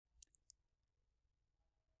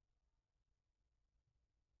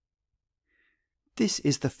This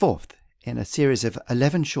is the fourth in a series of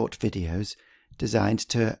 11 short videos designed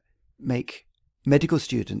to make medical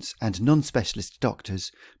students and non-specialist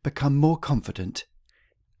doctors become more confident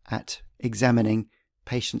at examining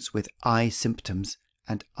patients with eye symptoms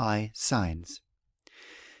and eye signs.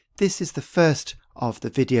 This is the first of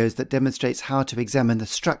the videos that demonstrates how to examine the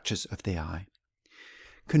structures of the eye.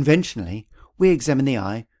 Conventionally, we examine the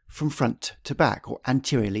eye from front to back or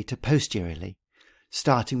anteriorly to posteriorly,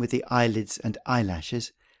 starting with the eyelids and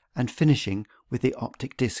eyelashes and finishing with the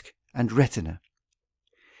optic disc and retina.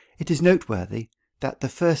 It is noteworthy that the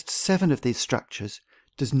first 7 of these structures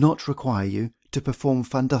does not require you to perform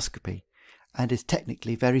fundoscopy and is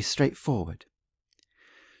technically very straightforward.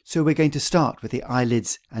 So we're going to start with the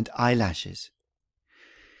eyelids and eyelashes.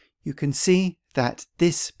 You can see that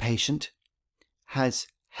this patient has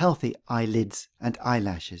healthy eyelids and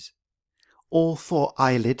eyelashes. All 4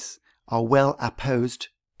 eyelids are well apposed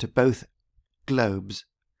to both globes.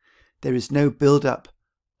 There is no build-up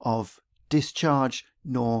of discharge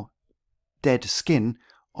nor dead skin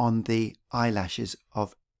on the eyelashes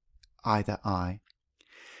of either eye.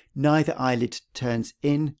 Neither eyelid turns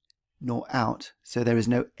in nor out, so there is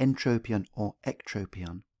no entropion or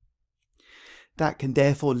ectropion. That can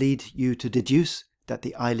therefore lead you to deduce that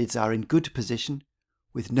the eyelids are in good position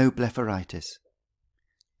with no blepharitis.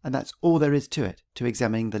 And that's all there is to it, to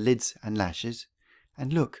examining the lids and lashes.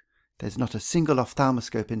 And look, there's not a single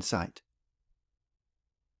ophthalmoscope in sight.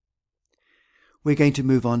 We're going to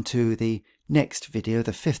move on to the next video,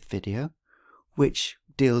 the 5th video, which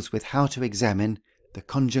deals with how to examine the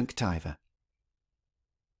conjunctiva.